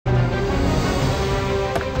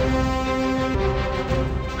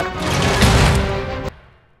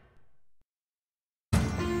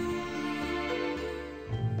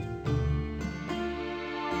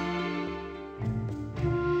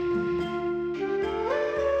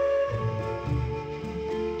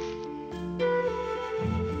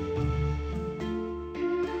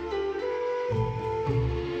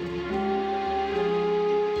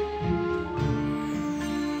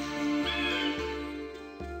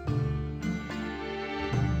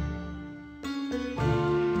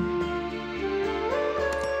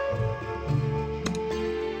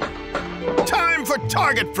for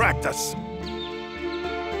target practice!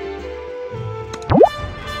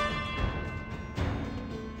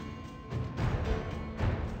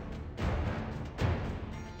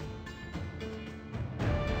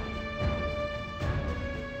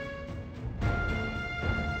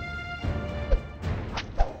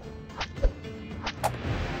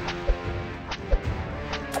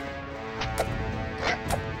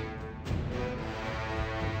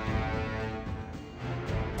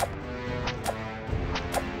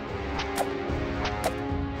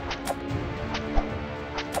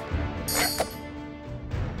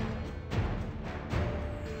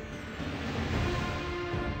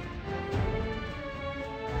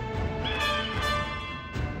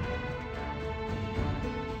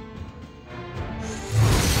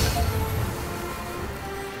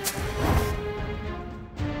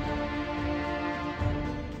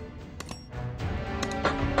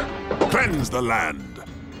 Cleanse the land!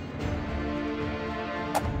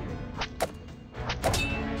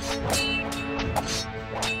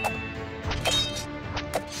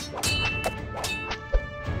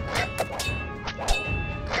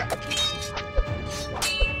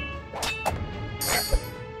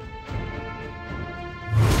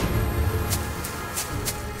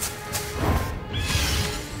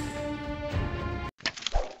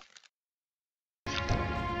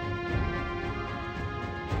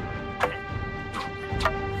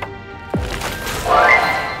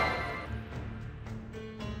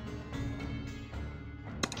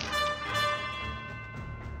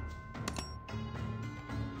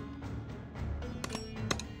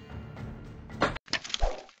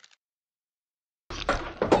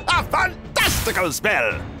 Fantastical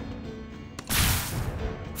spell!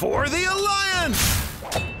 For the Alliance!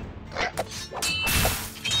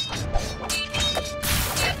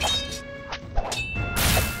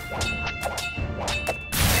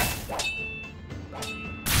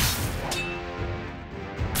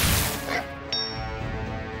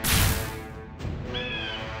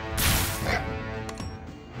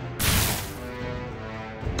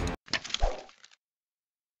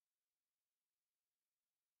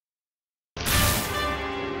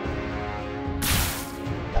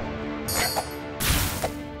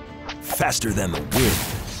 Faster than the wind.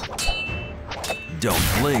 Don't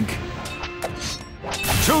blink.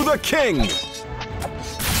 To the king!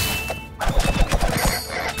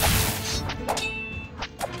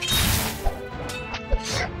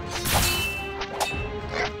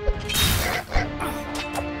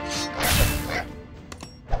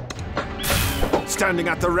 Standing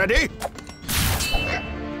at the ready.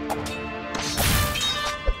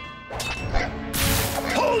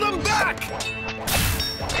 Hold him back!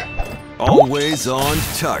 Always on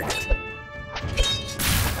target.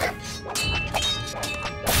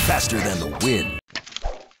 Faster than the wind.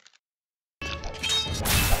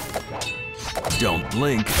 Don't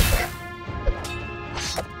blink.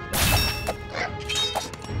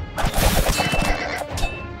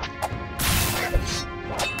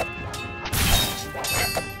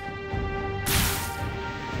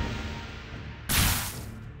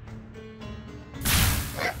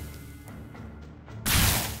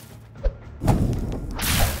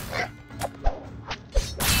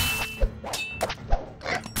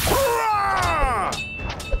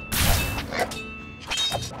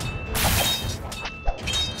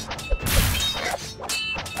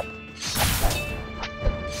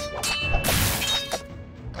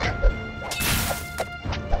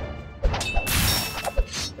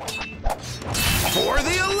 For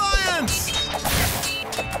the Alliance!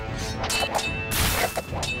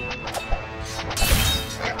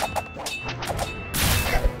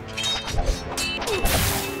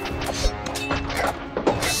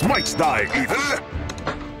 Smite thy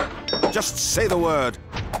evil! Just say the word.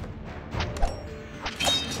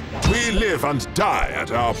 We live and die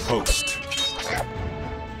at our post.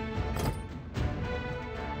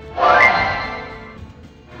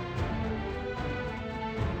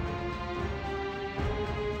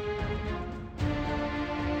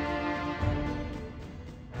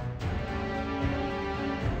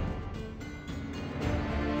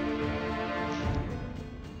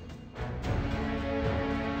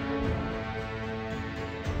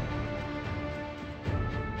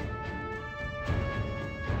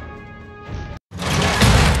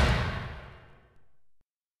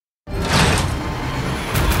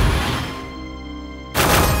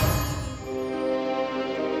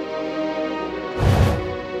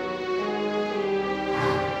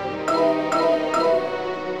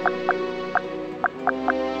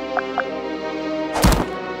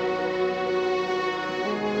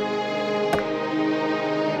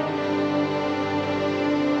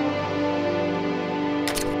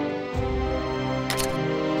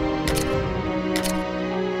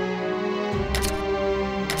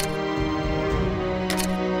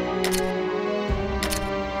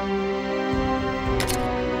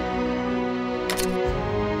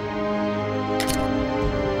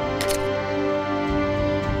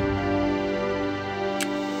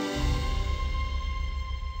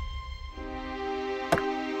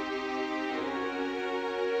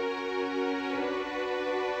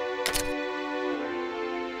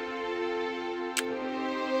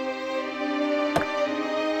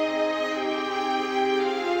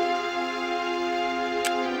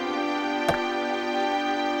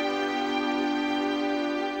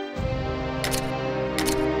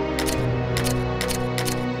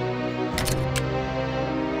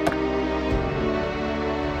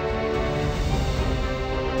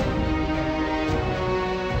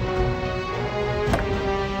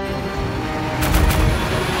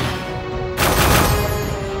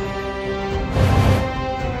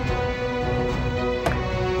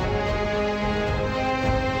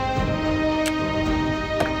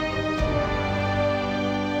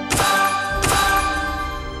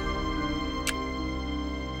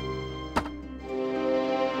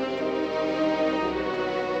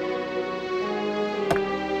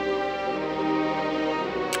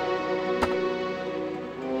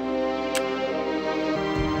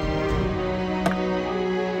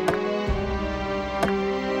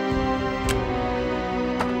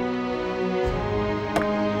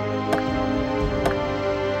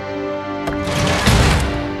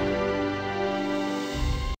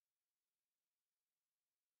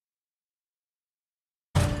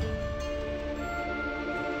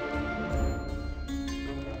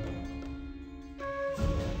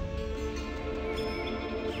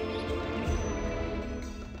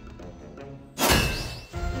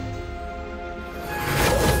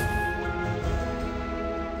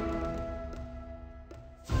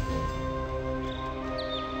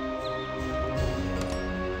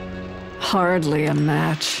 Hardly a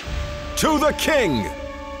match. To the king!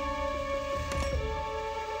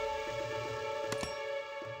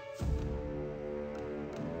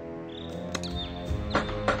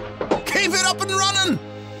 Keep it up and running!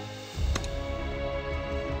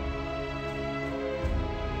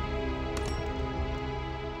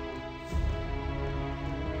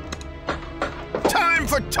 Time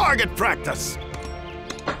for target practice!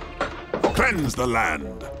 Cleanse the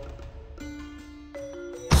land!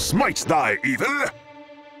 Smite thy evil!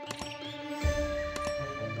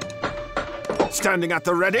 Standing at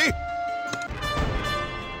the ready!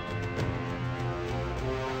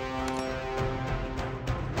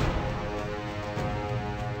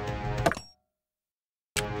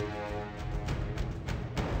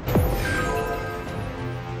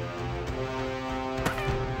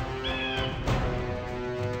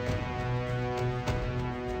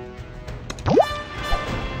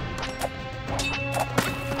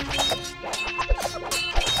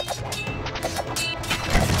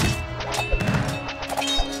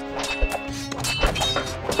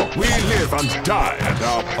 We live and die at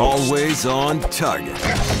our post. Always on target.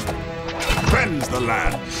 Cleanse the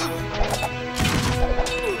land.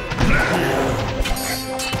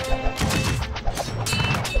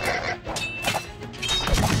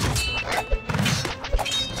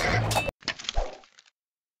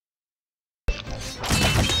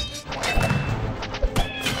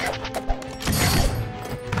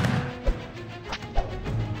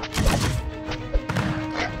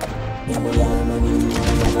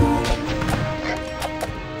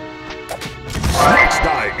 Smite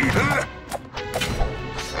thy evil!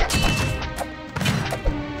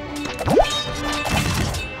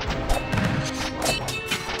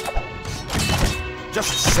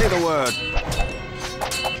 Just say the word.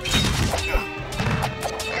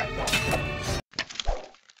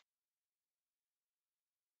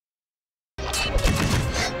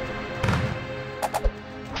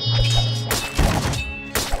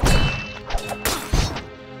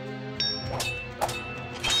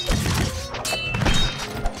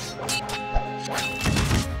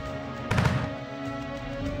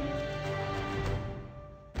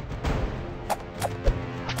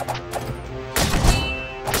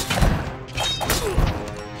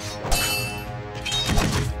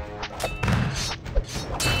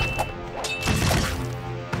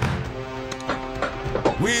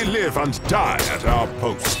 We live and die at our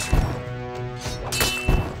post.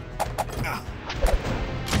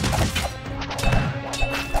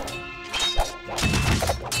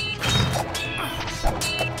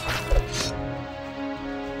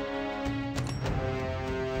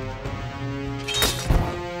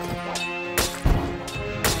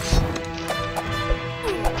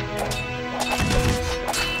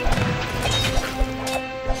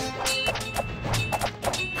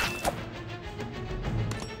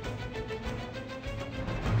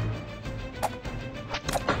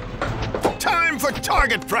 Time for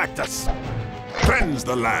target practice. Cleanse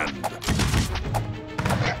the land.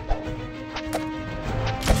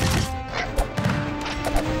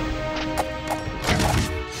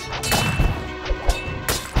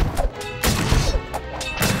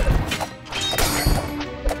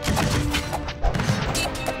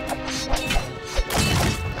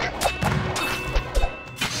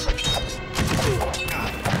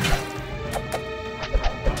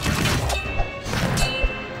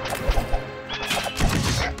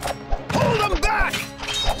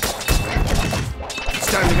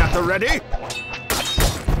 Standing at the ready.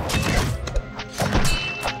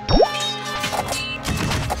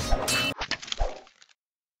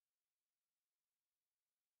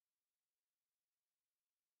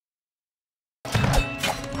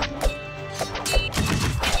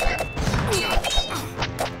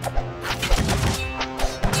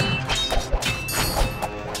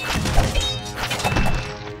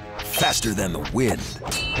 Faster than the wind.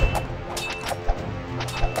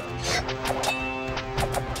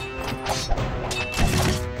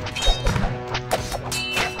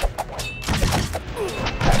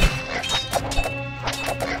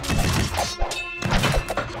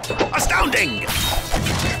 Astounding!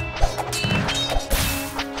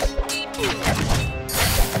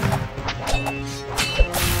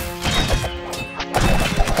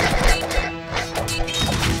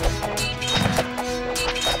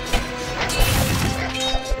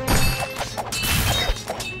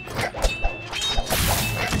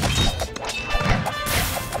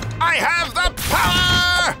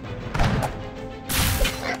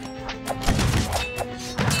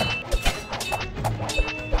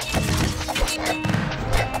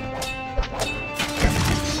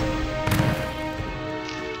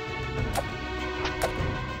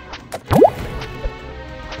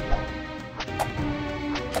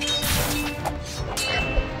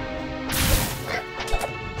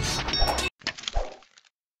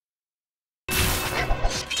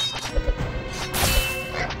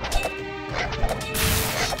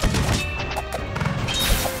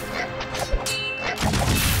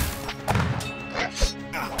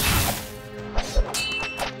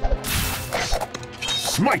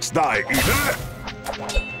 Smites thy evil!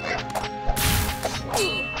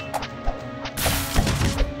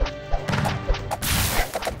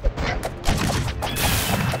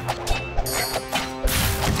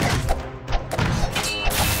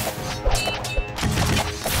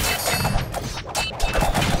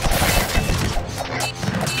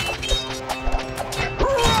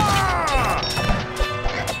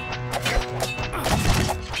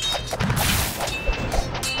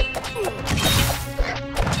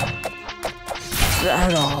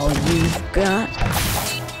 That all you've got?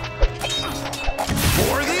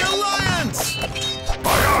 For the Alliance!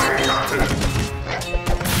 Aye, aye, Captain!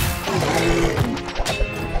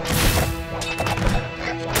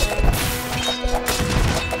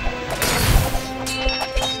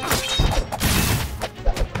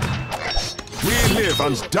 We live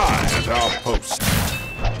and die at our post.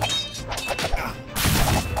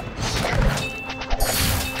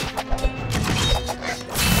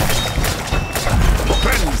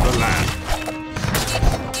 Cleanse the land.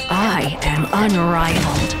 I am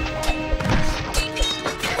unrivaled.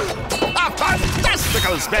 A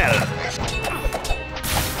fantastical spell!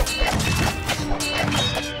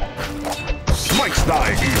 Smites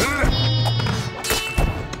thy evil!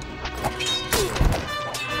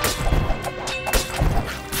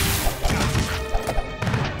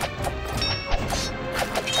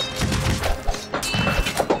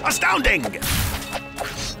 Astounding!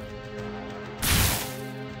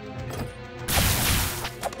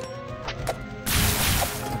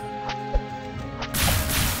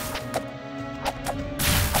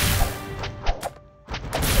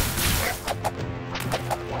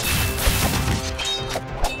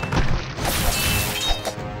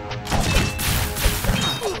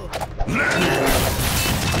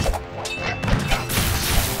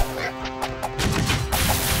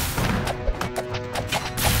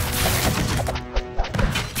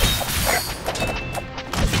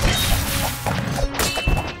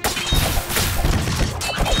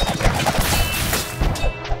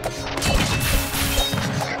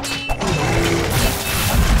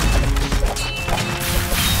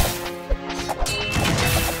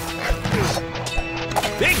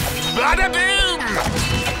 Big bada boom!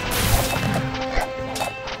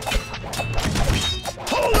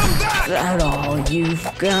 Hold him back! That all you've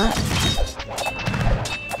got?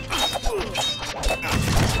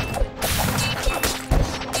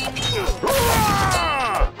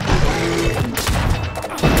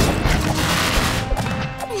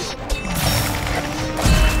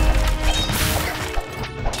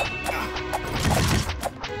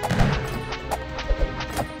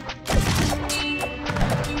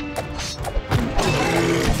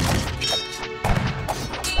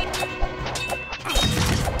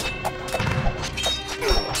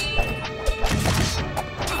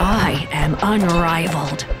 I am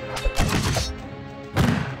unrivaled.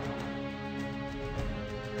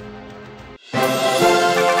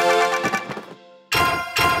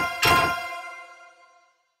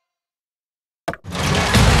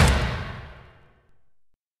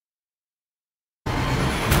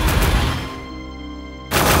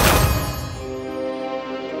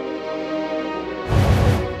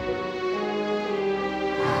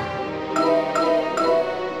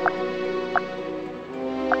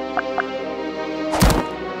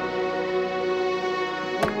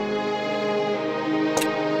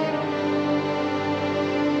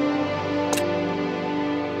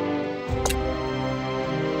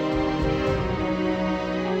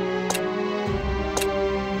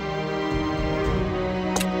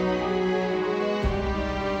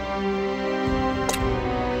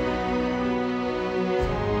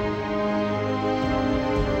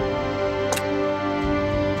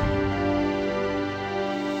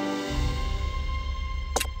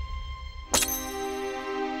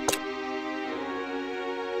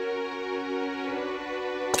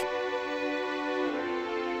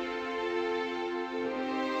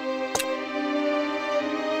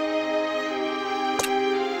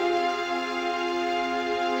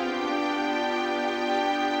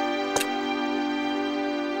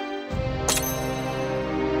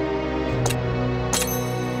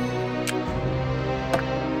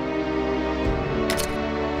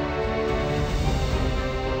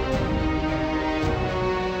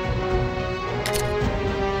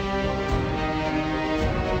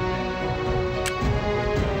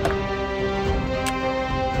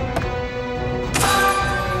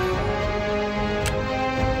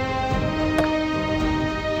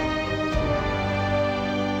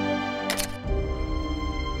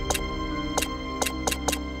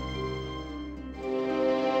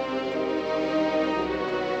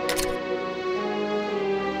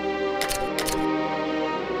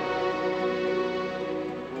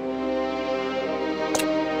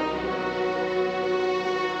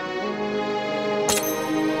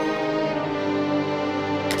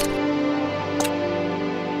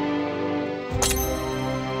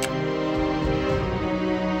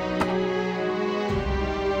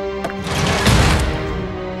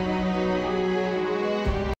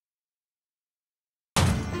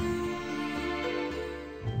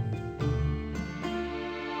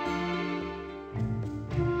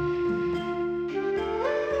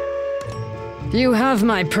 You have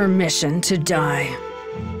my permission to die.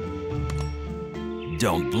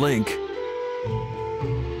 Don't blink.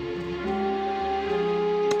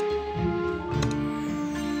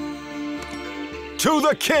 To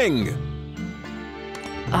the king!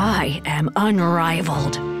 I am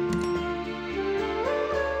unrivaled.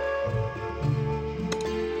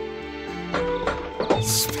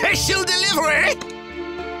 Special delivery?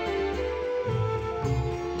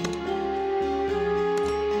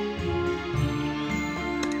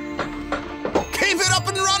 Keep it up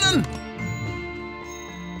and running!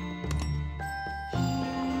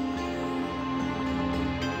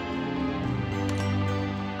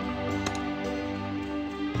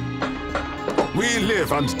 We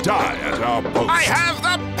live and die at our post. I have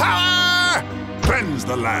the power! Cleanse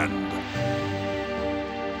the land.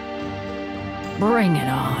 Bring it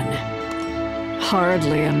on.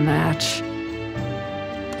 Hardly a match.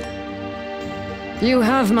 You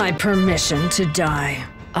have my permission to die.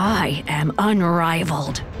 I am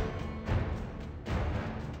unrivaled.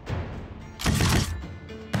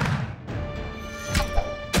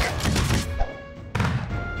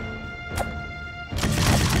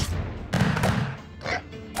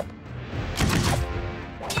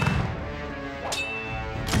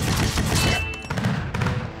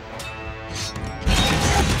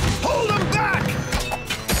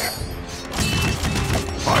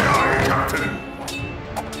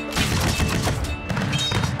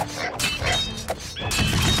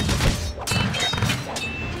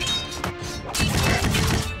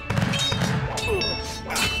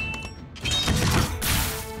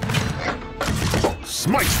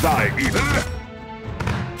 Smite thy evil!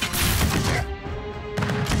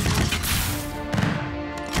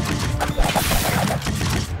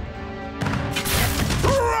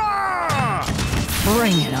 Hurrah!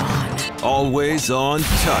 Bring it on. Always on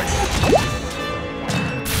target.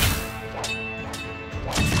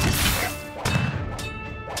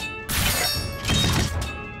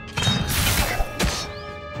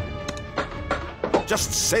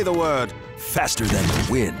 Just say the word. Faster than the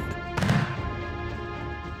wind.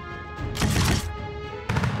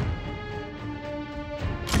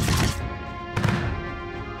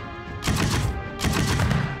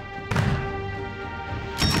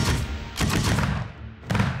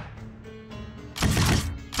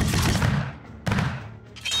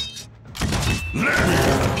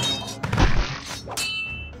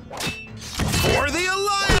 For the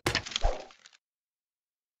Alliance!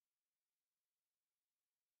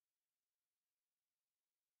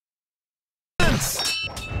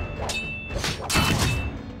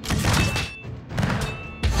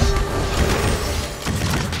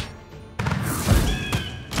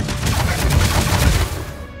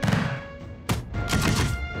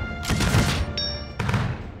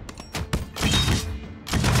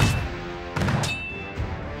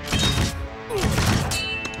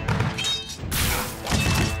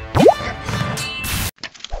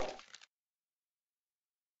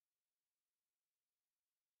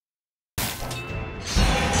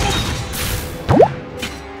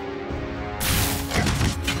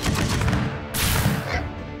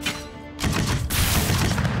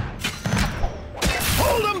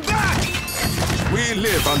 We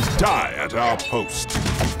live and die at our post.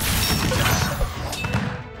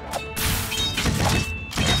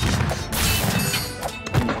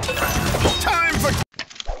 Time for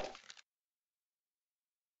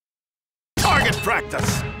target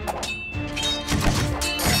practice.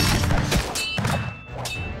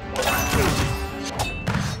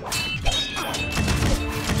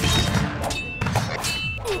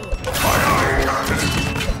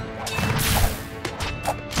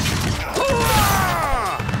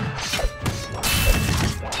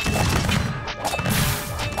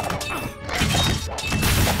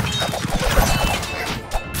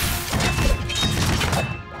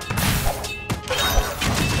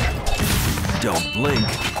 Don't blink.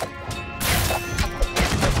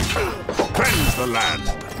 Cleanse the land.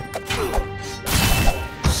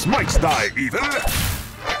 Smite thy evil.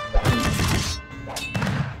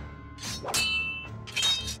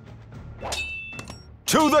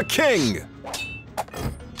 To the king!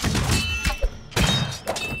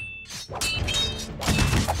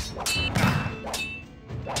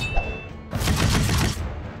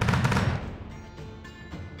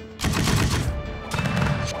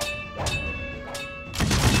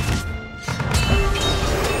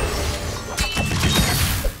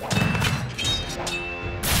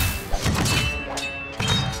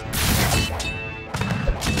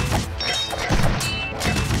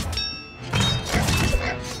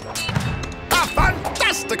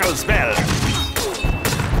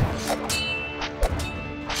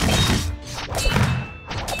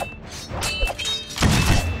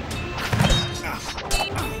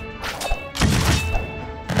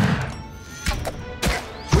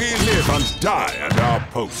 die at our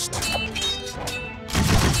post.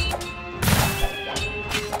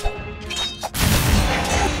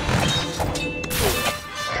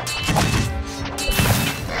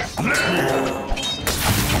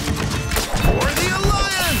 For the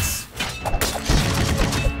Alliance!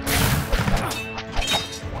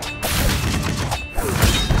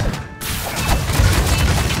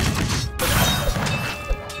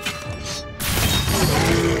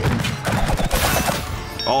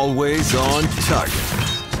 Always on target.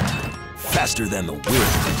 Faster than the wind.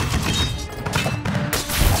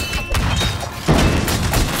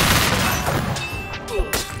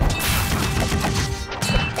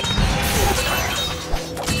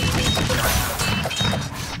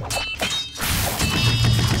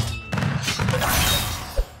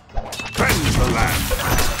 Cleanse the land.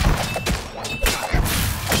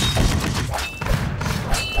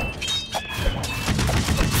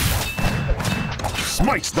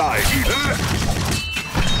 Smite thy evil!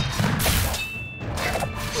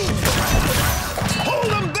 Hold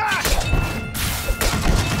them back!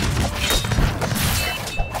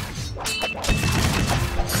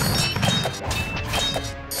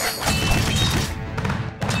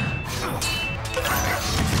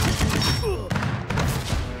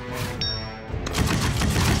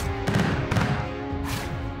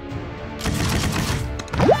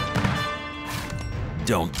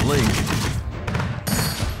 Don't blink.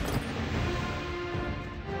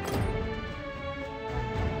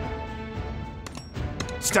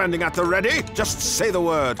 Standing at the ready, just say the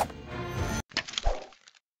word.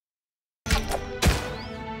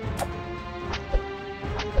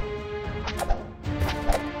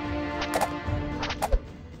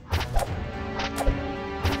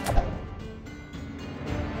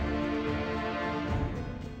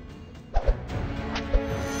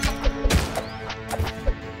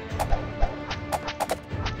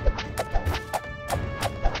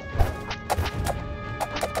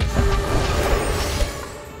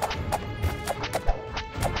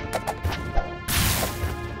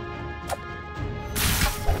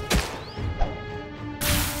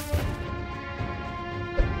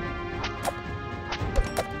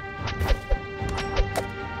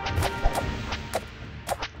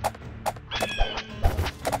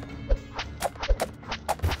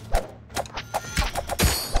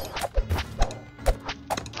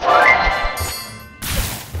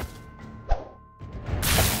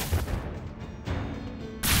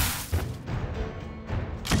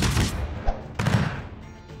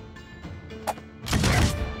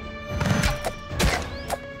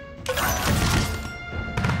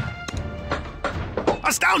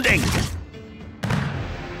 Astounding!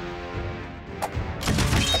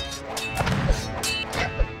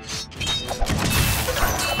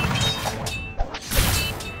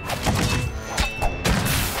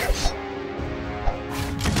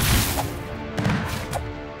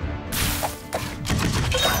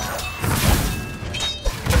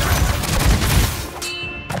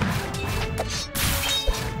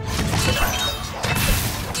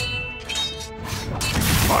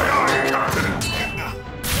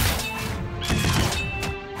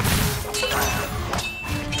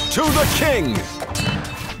 To the king!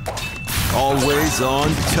 Always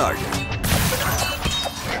on target.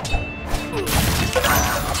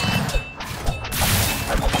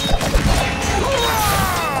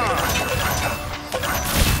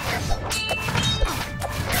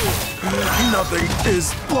 Nothing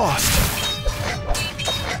is lost.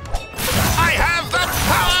 I have the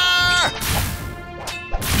power!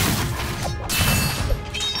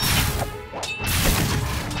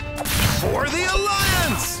 For the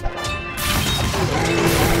Alliance!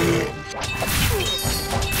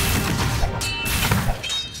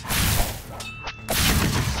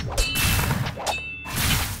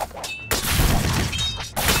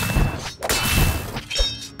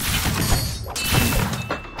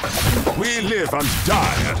 We live and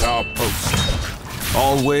die at our post.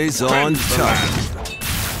 Always on Cleanse the target. land.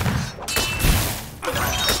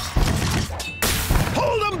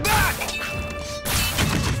 Hold them back!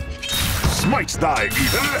 Smite thy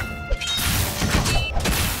evil!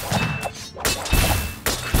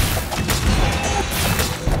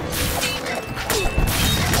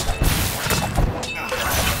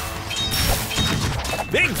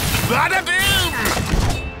 Big bada boom!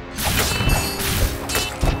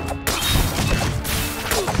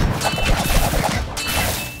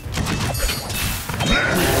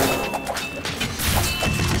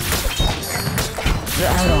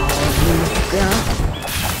 That all you've got?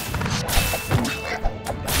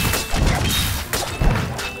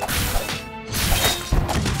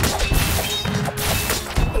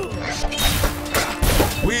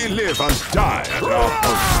 We live live and die at our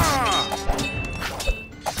post.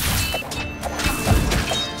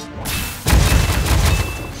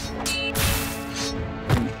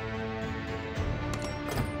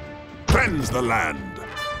 Cleanse the land.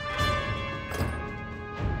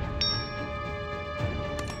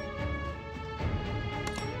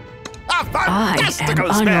 I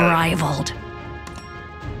am unrivaled.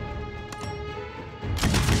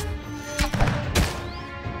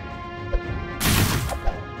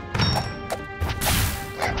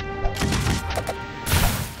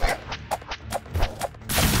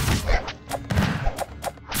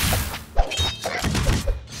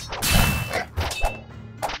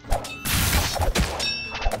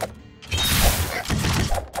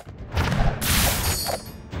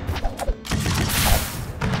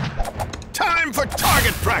 For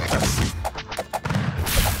target practice!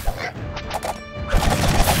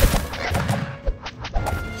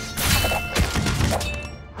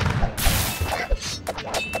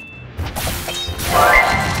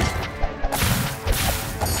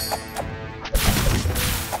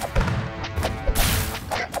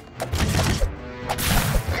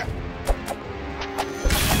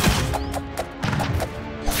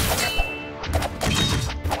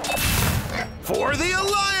 For the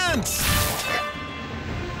Alliance!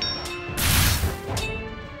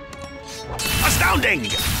 Astounding!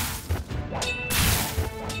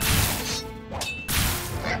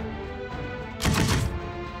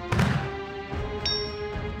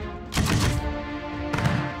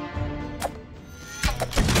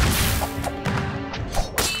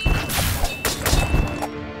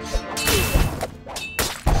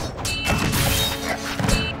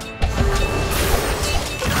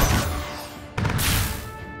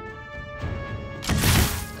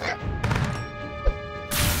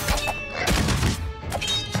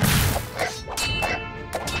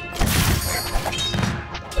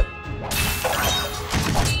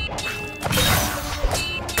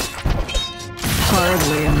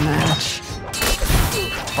 Hardly a match.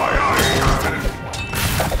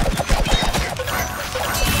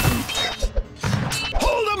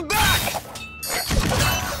 Hold him back!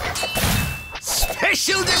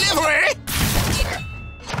 Special delivery!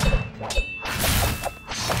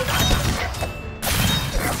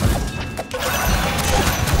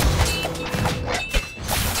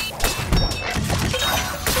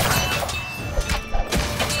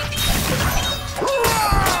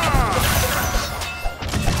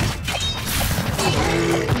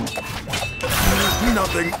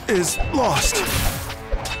 Nothing is lost.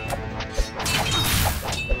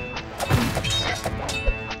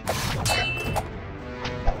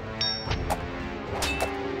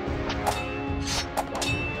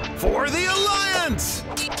 For the Alliance!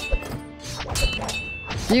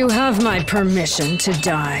 You have my permission to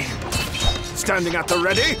die. Standing at the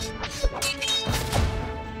ready.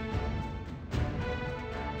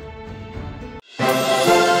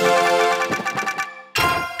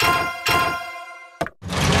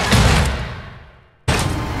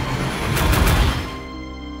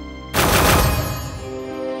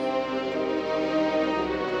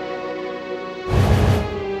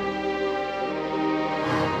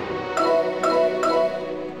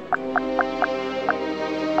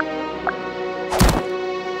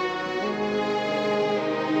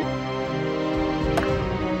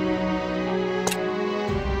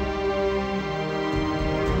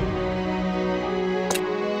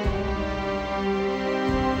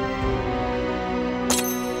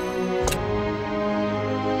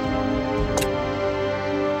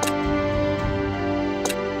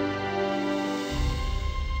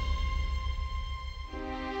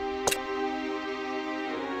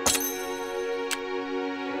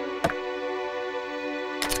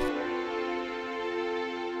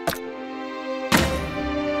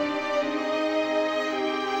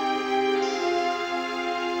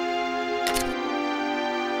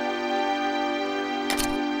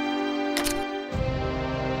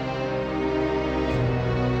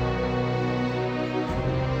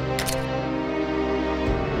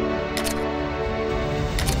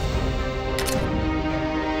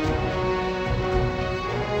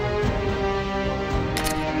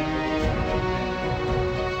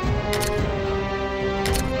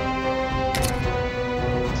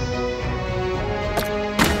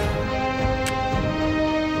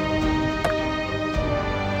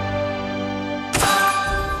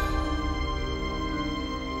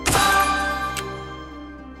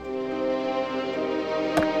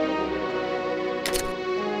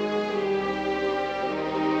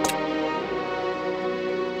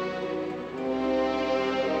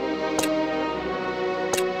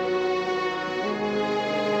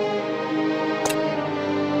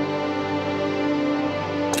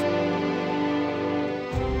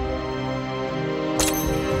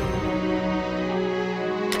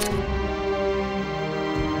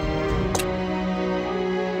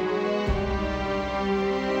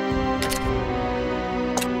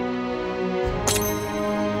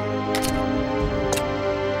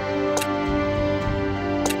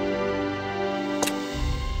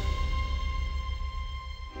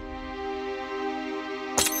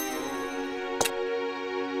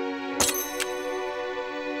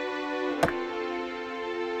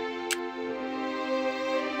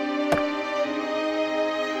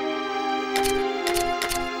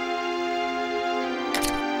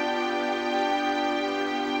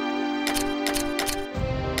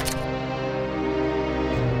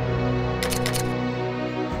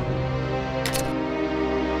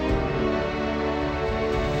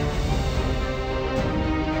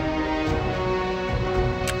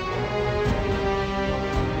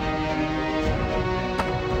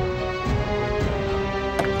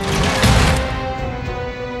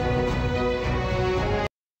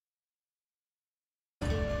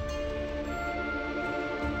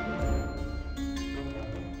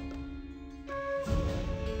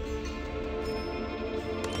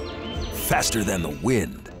 Faster than the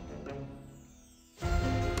wind.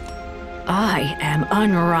 I am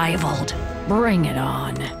unrivaled. Bring it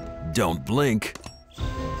on. Don't blink.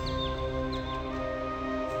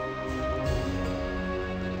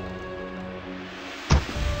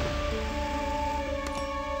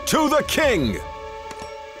 To the king!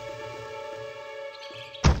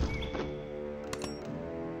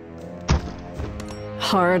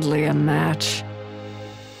 Hardly a match.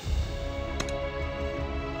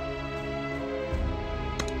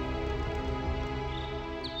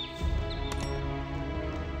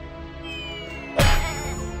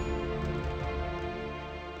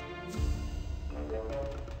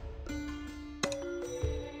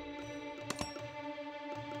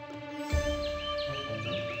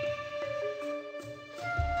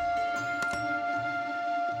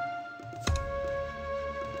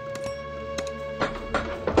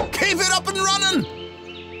 Keep it up and running!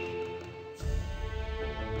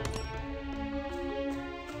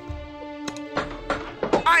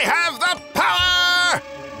 I have the power!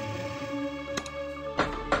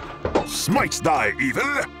 Smite thy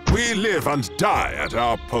evil! We live and die at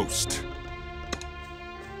our post.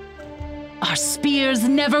 Our spears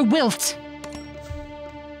never wilt.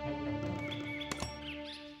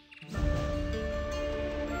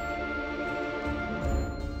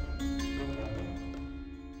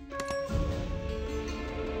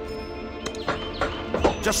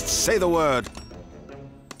 Just say the word.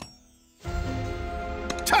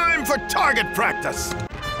 Time for target practice!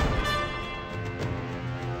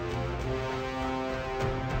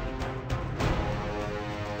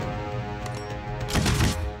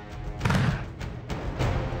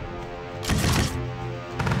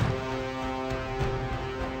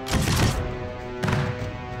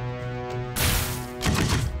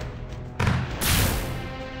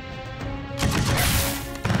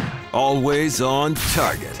 Always on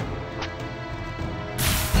target.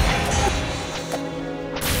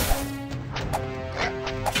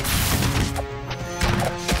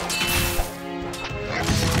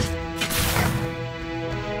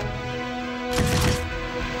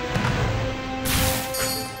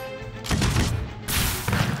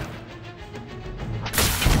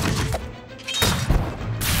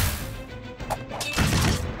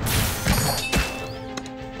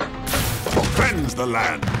 Cleanse the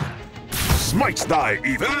land! Smite thy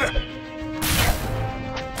evil!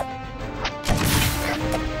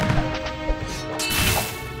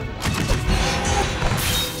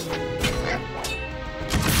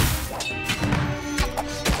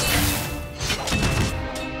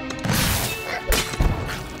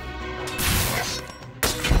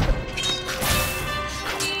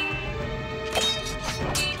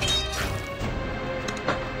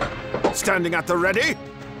 Standing at the ready?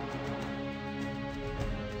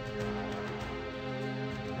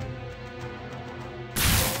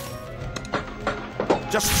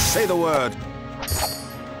 Just say the word.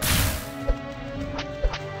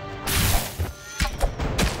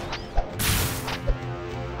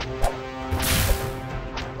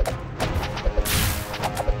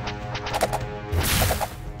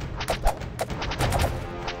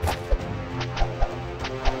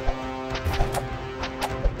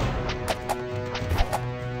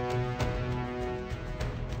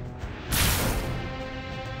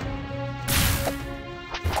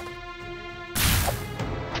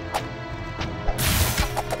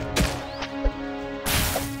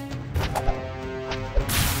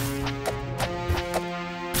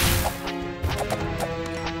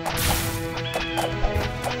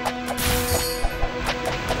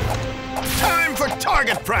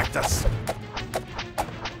 Target practice!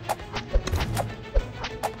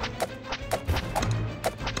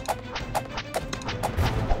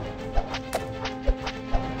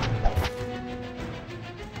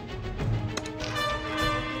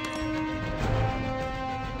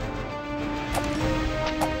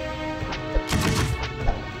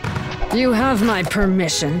 You have my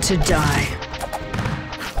permission to die.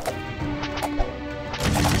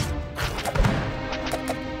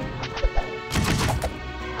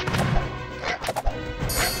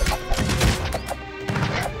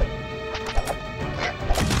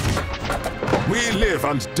 We live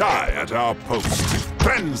and die at our post.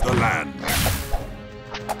 Cleanse the land.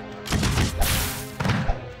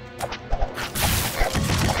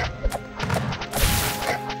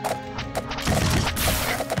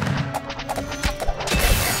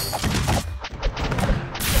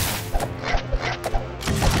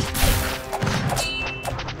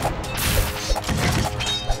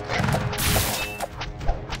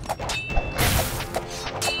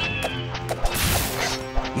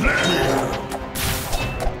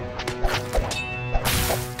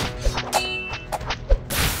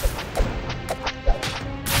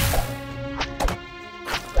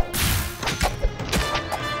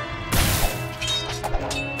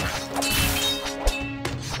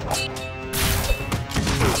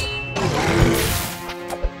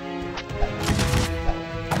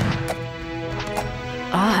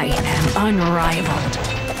 I am unrivaled.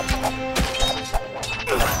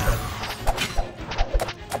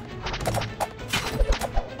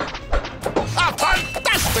 A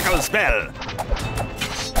fantastical spell!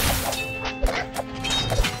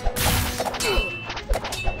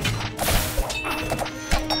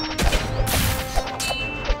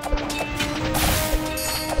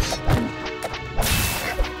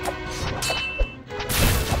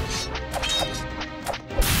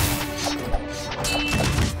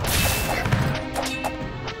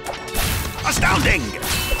 Astounding!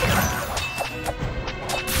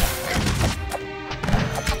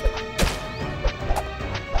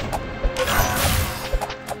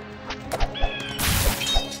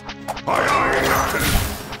 Aye, aye, Captain!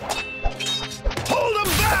 Hold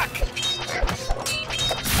them back!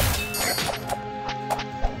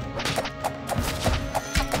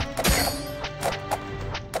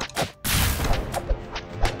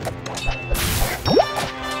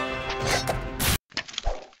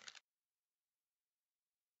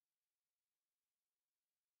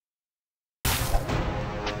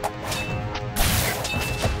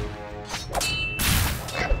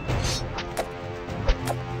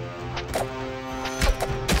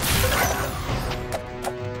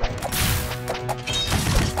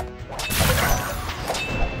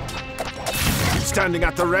 Standing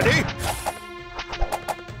at the ready.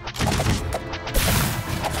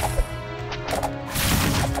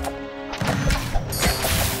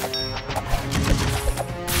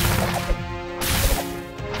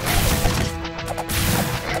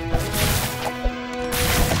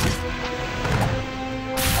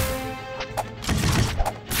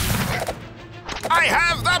 I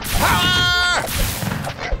have the power!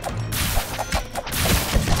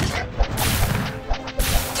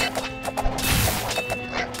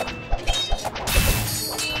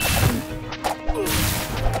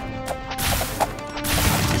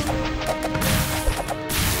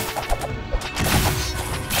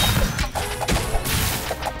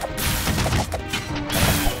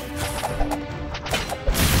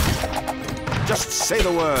 Just say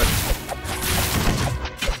the word.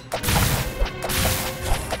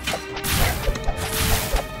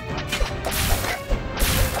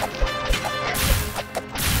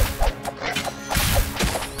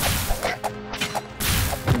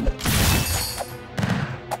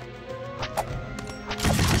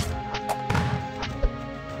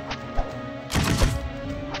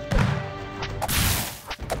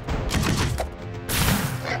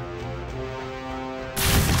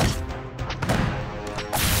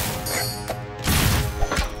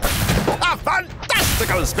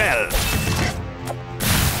 Fantastical spell!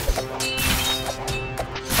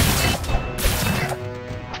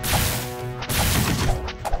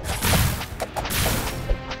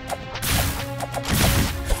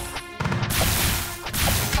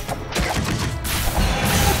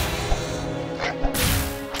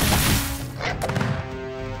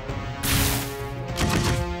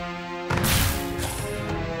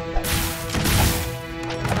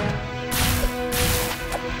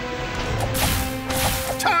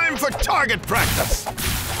 For target practice!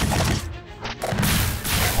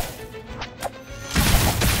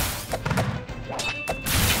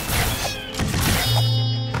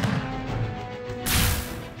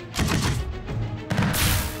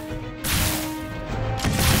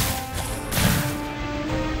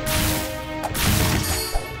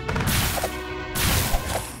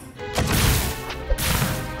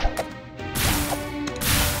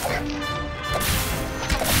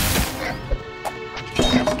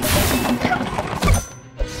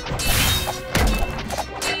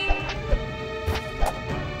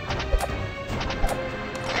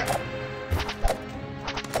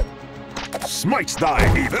 Smite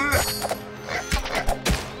thy evil!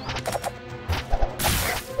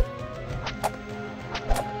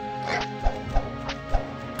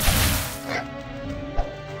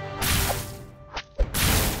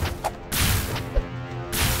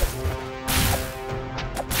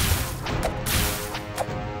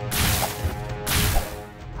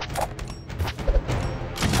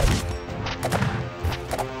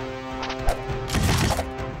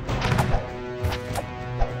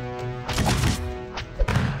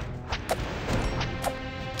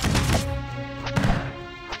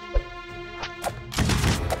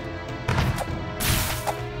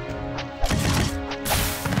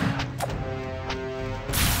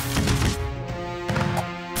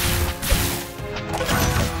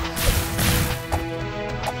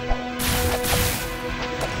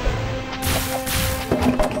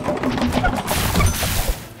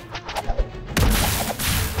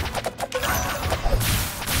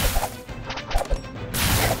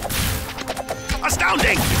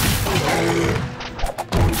 pounding!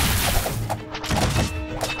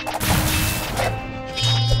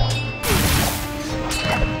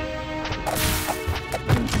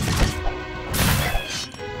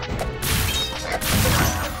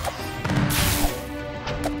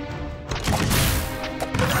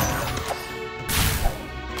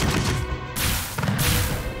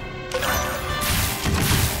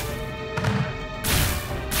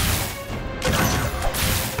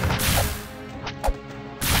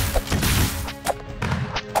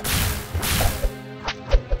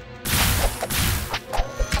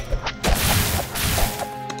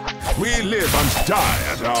 We live and die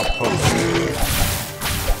at our post.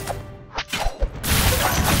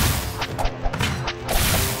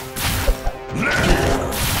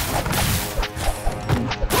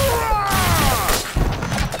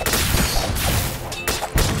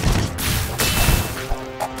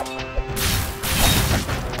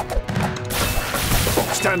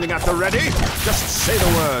 Standing at the ready, just say the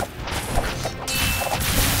word.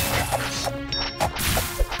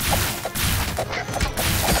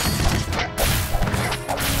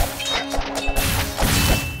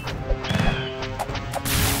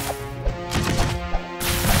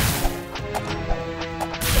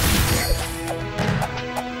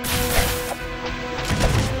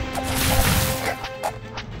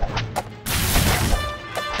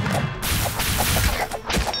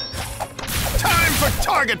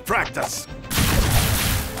 Target practice!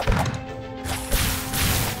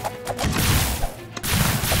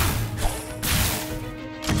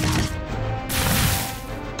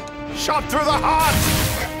 Shot through the heart!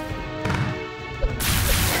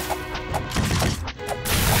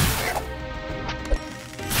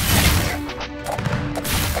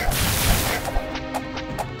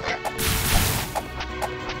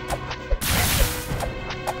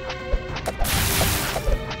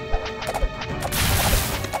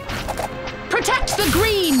 Protect the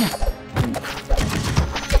green!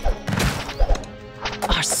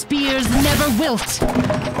 Our spears never wilt!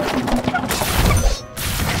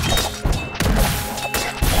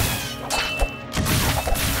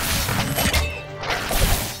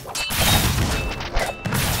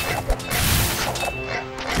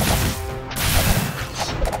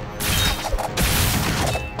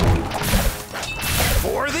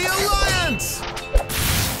 For the Alliance!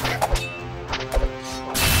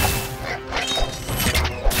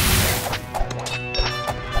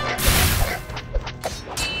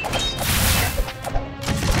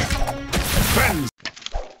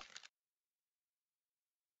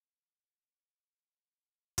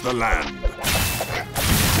 The land.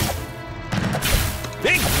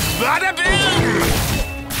 Big bada boom!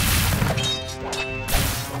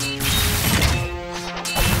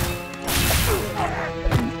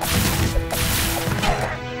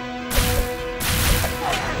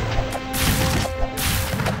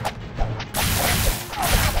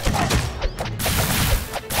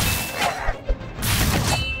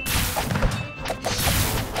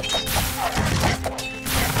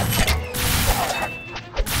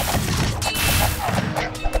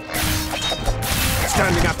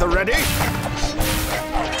 Standing at the ready.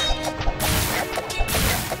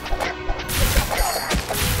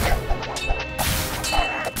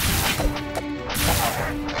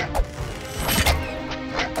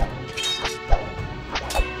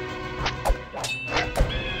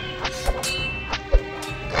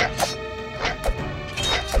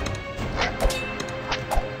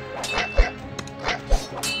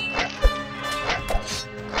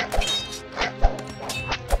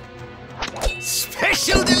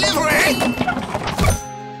 Special delivery!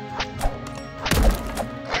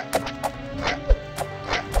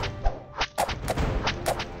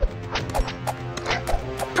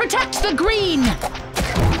 Protect the green!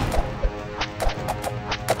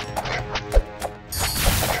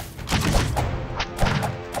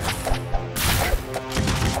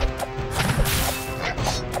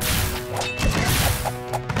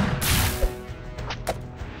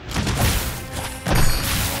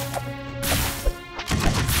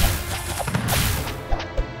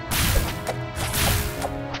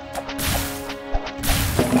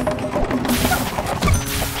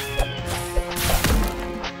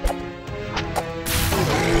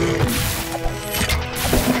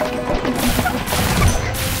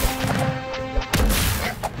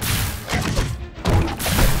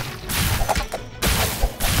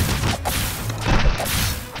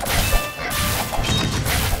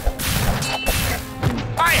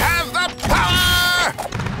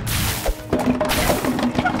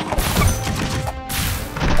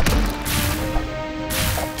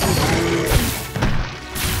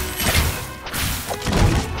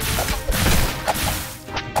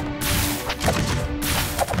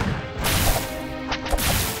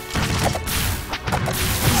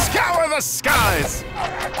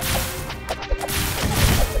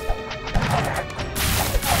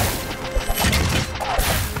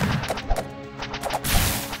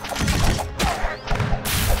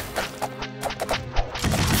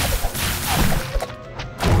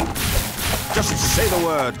 the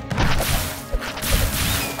word.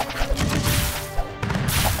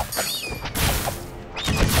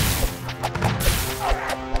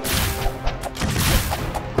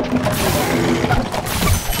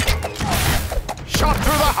 Shot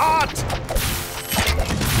through the heart!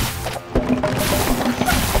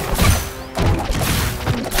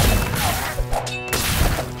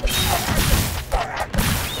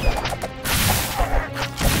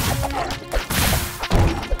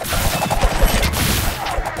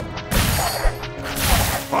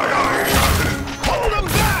 Hold him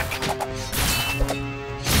back!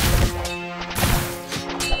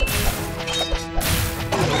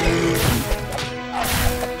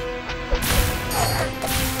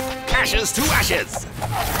 Ashes to ashes!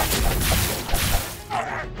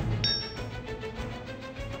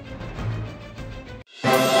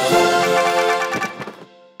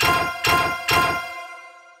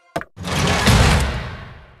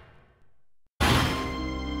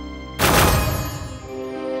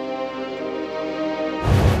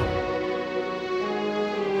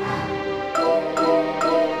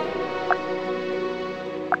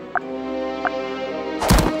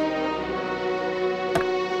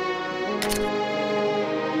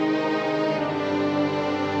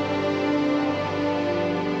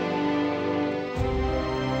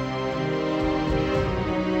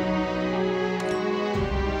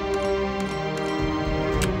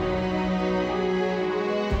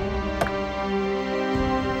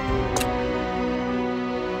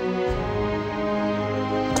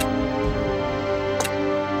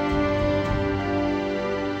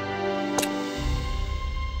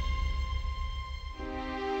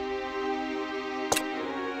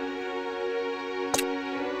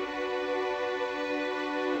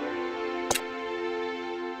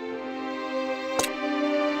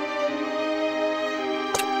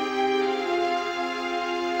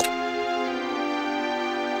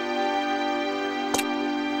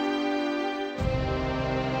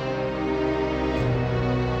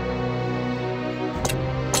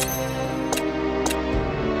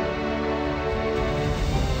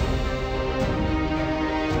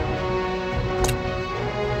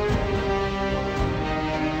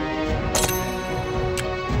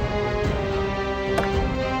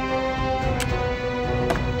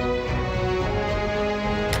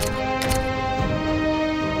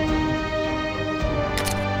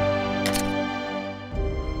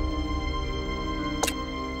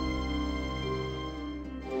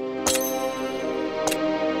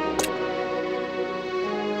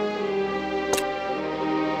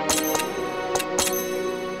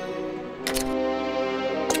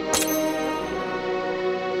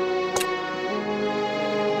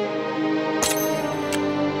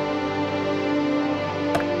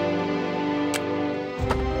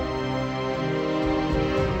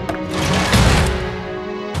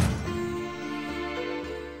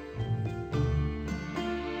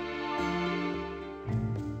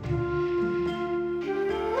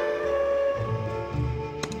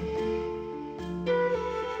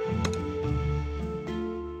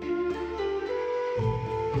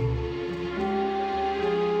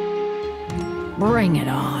 Bring it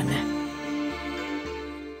on.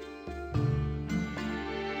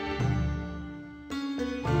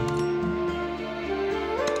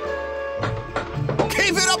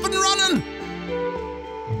 Keep it up and running!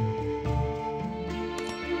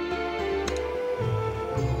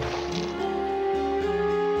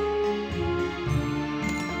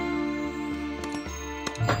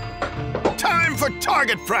 Time for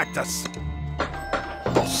target practice!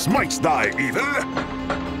 Smites thy evil!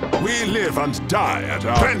 We live and die at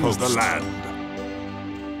our post. The land.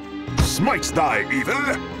 Smites thy evil!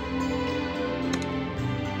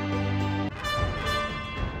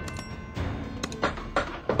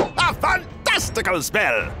 A fantastical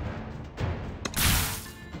spell!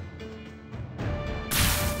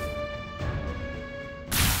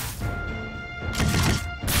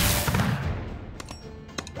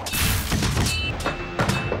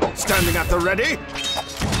 Standing at the ready?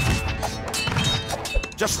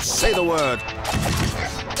 Just say the word.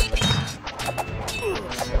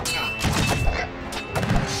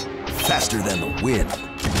 Faster than the wind.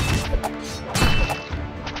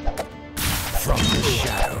 From the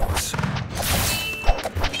shadows.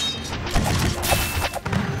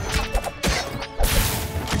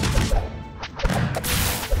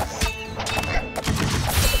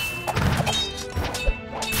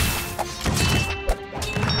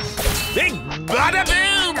 Big bada boom!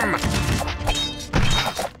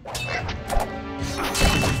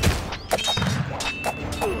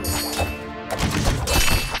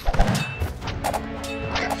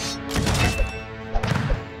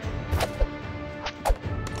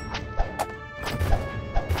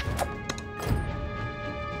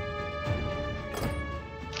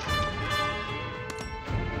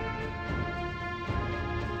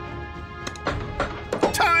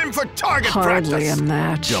 for target Hardly practice. a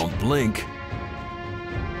match. Don't blink.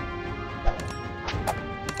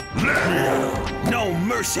 No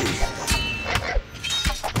mercy.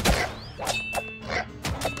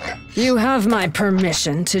 You have my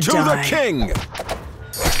permission to To die. the king!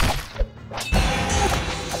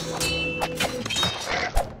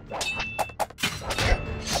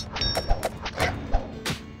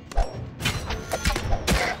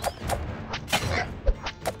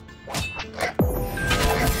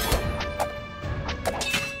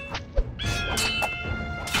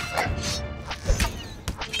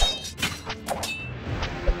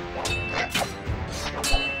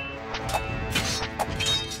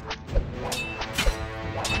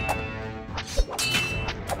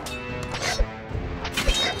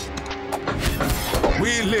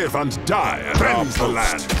 We live and die at our Friends the post.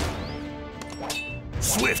 land.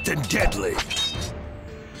 Swift and deadly.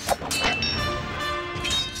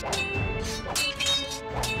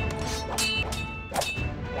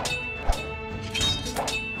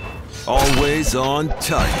 Always on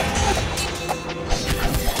target.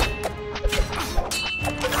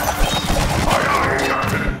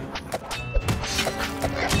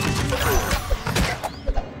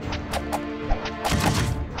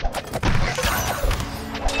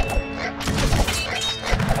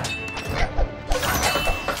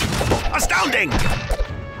 Astounding!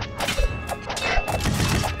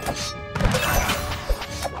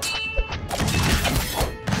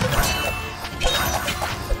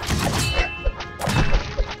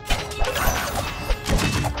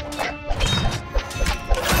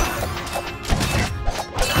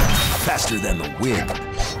 Faster than the wind.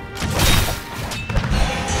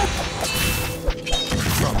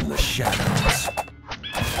 From the shadows.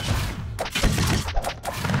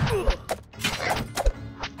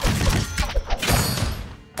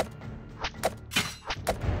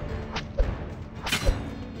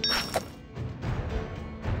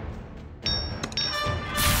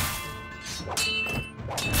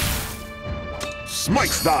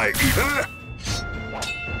 Smites thy evil.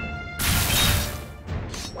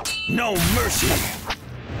 No mercy.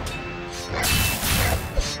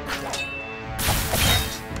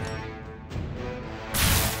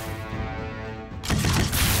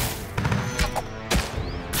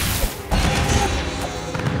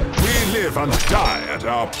 We live and die at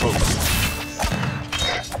our post.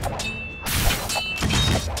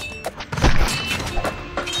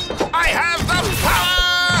 I have the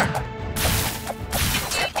power!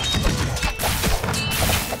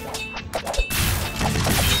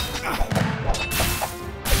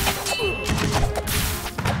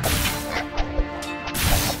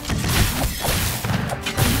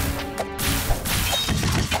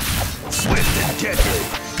 Swift and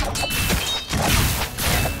deadly.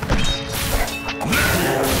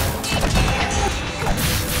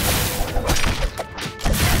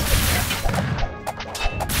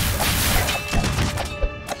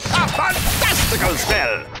 A fantastical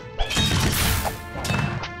spell!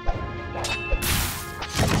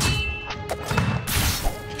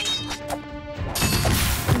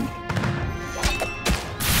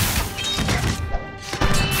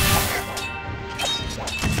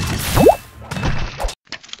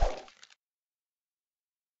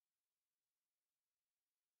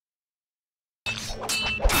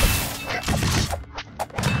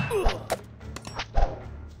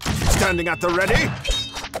 Standing at the ready.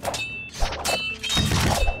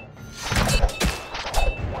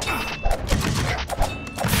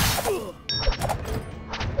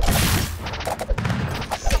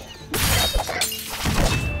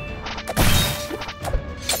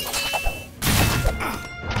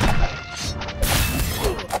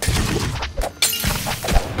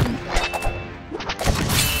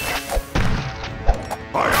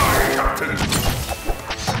 Aye, aye, Captain.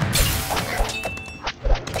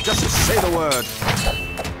 Just say the word.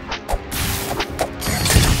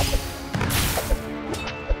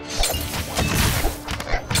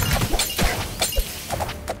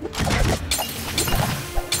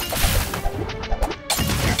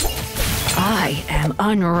 I am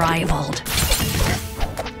unrivaled.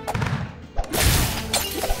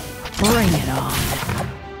 Bring it on.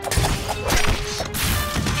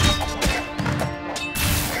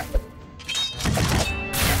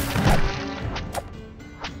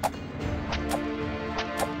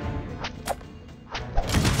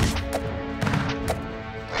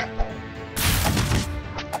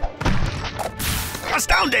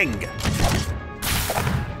 Astounding!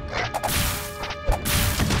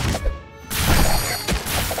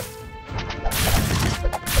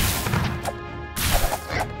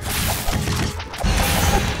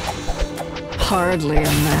 Hardly a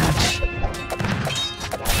match.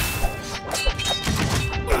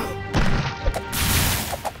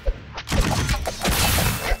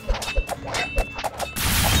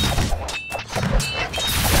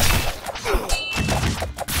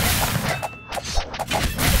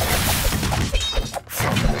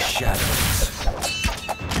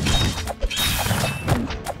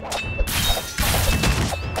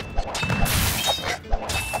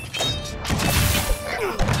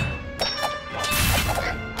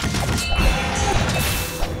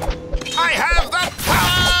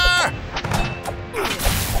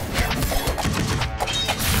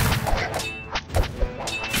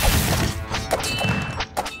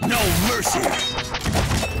 mercy!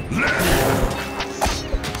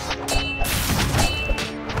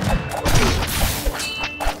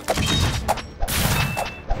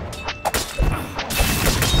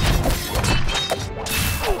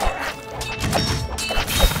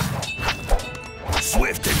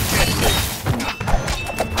 Swift and deadly!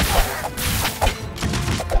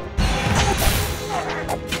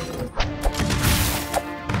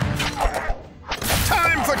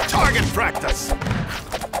 Time for target practice!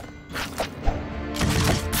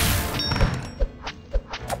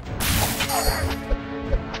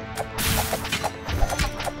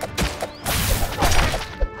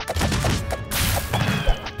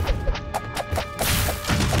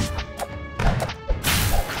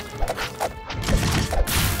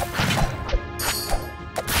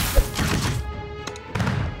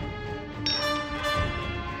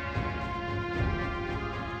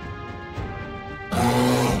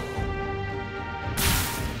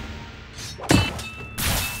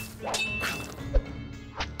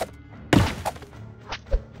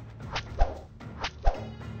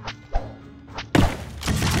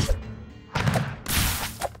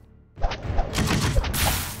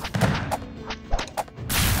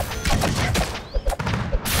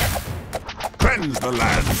 Cleanse the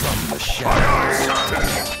land From the shadows.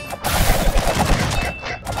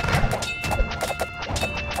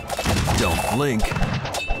 Don't blink.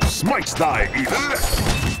 Smite thy evil!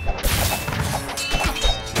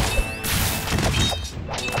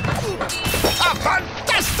 A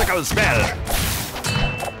fantastical spell!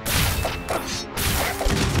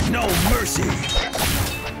 No mercy.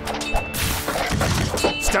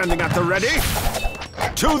 Standing at the ready,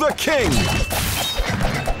 to the king!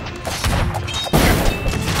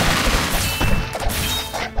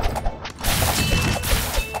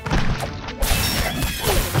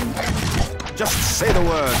 Just say the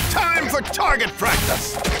word. Time for target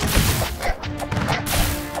practice!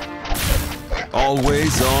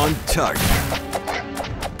 Always on target.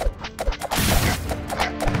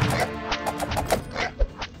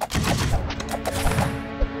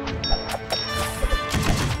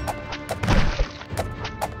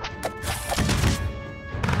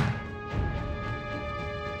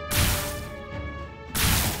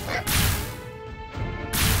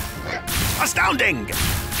 Astounding!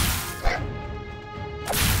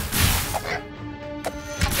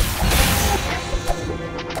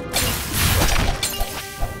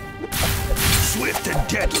 Swift and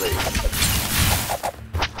deadly.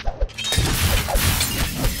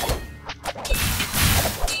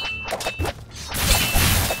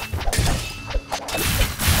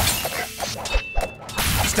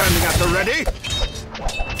 Standing at the ready,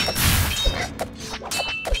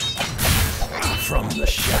 From the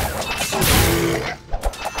shadows.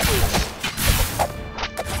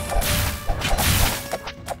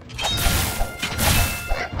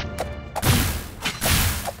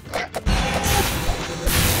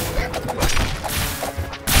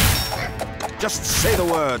 just say the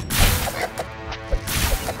word.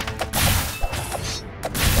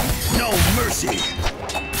 No mercy.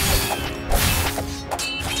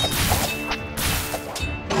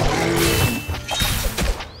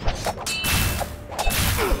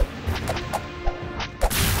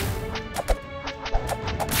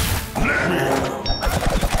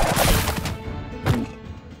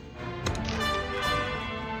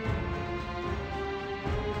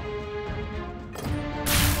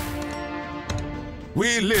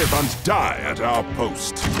 We live and die at our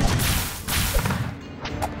post.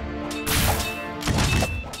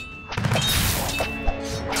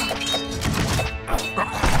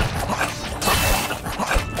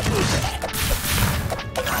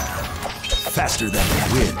 Faster than the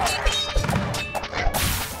wind.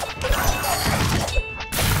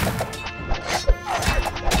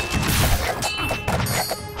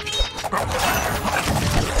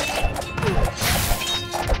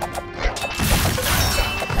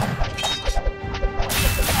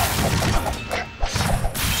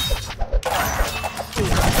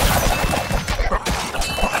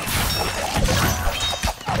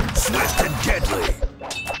 Swift and deadly.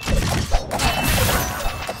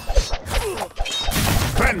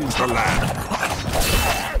 Cleanse the land.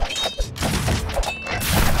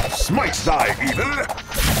 Smite thy evil.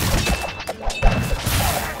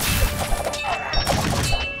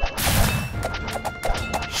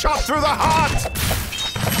 Shot through the heart.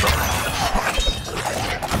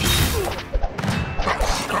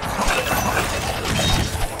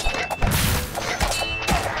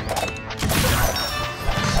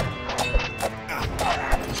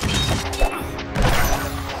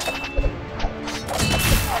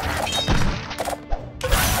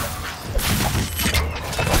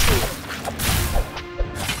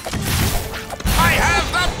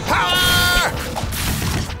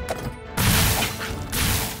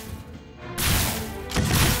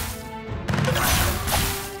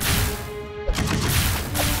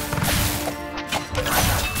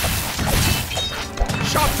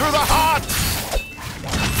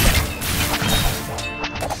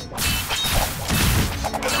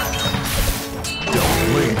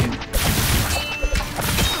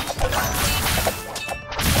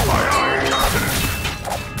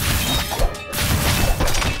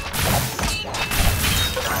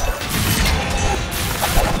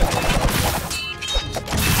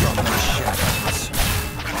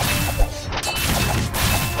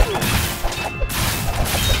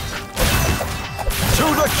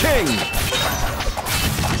 king!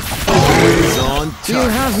 Always on You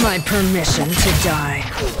target. have my permission to die.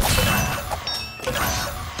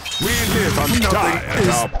 We live and die at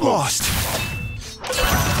our post. Lost.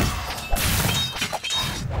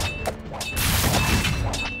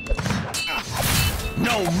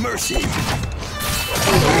 No mercy.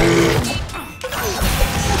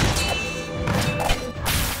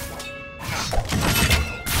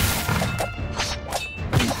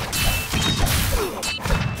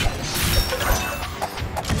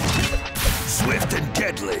 Swift and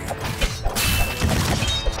deadly.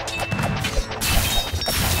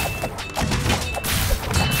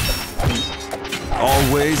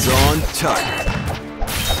 Always on target.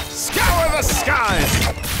 Scour the skies!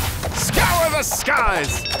 Scour the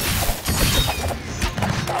skies!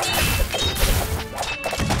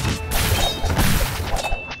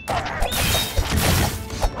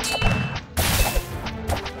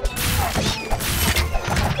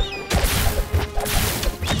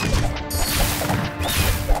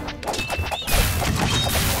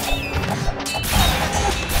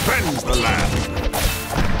 Cleanse the land!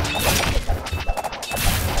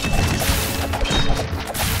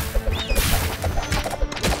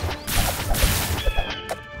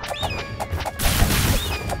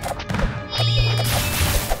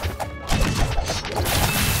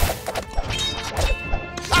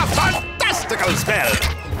 A fantastical spell!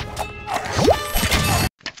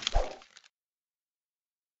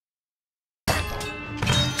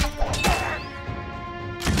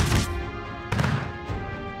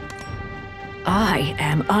 I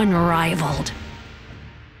am unrivaled.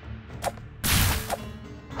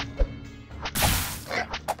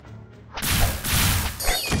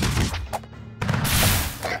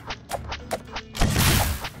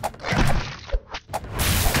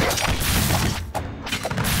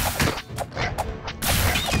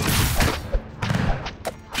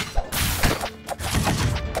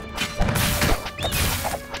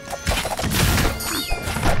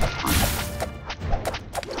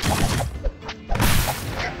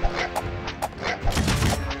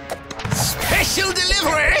 Special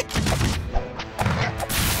delivery!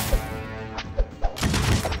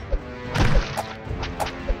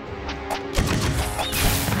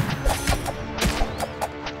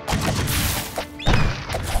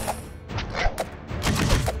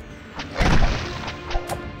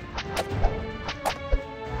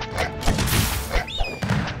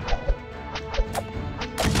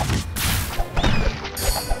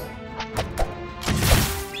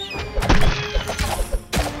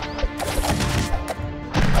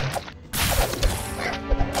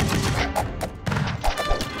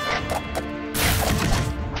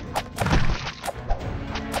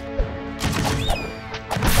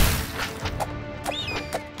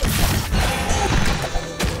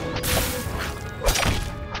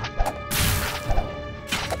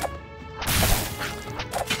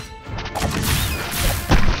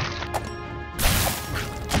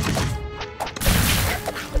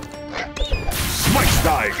 Smites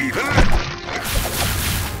thy evil!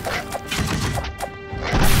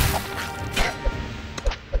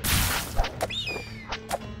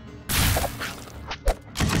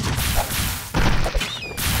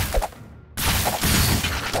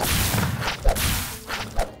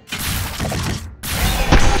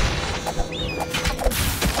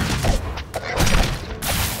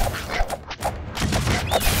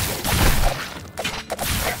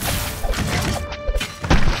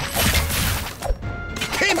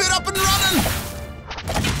 Keep it up and running!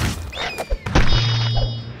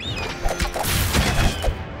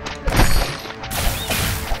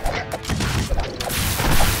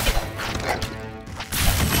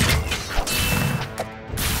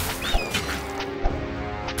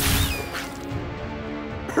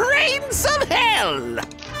 Rains of hell!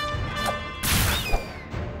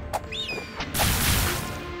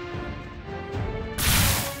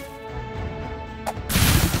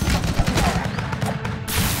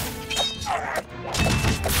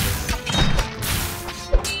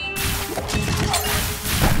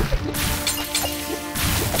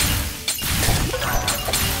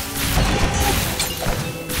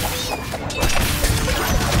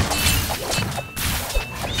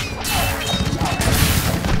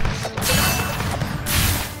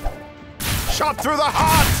 Shot through the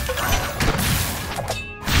heart!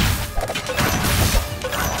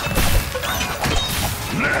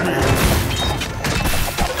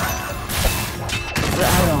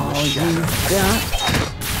 That all you've got?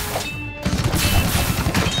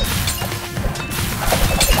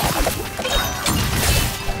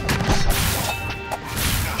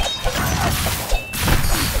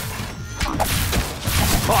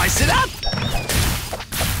 Spice it up!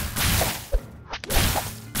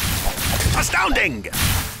 Pounding!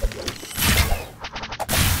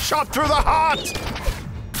 Shot through the heart!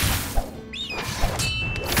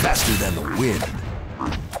 Faster than the wind.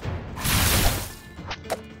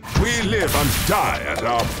 We live and die at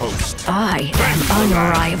our post. I am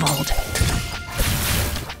unrivaled.